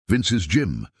Vince's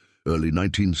gym, early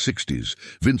 1960s.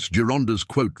 Vince Gironda's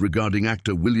quote regarding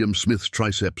actor William Smith's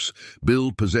triceps,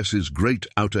 "Bill possesses great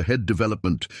outer head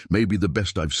development, maybe the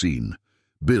best I've seen."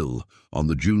 Bill, on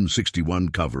the June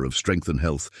 61 cover of Strength and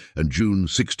Health and June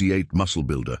 68 Muscle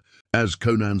Builder, as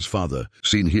Conan's father,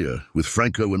 seen here with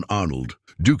Franco and Arnold,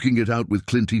 duking it out with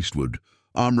Clint Eastwood.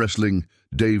 Arm wrestling,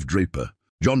 Dave Draper.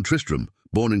 John Tristram,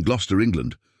 born in Gloucester,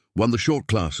 England, won the short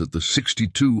class at the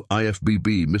 62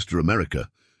 IFBB Mr. America,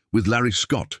 with Larry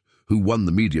Scott, who won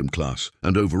the medium class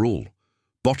and overall.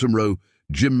 Bottom row,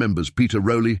 gym members Peter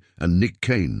Rowley and Nick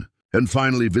Kane. And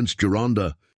finally, Vince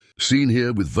Gironda, seen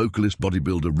here with vocalist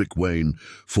bodybuilder Rick Wayne,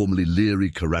 formerly Leary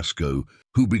Carrasco,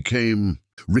 who became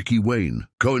Ricky Wayne,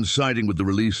 coinciding with the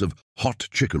release of Hot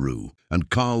Chickaroo, and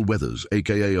Carl Weathers,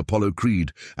 aka Apollo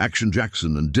Creed, Action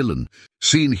Jackson and Dylan,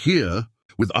 seen here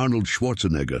with Arnold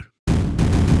Schwarzenegger.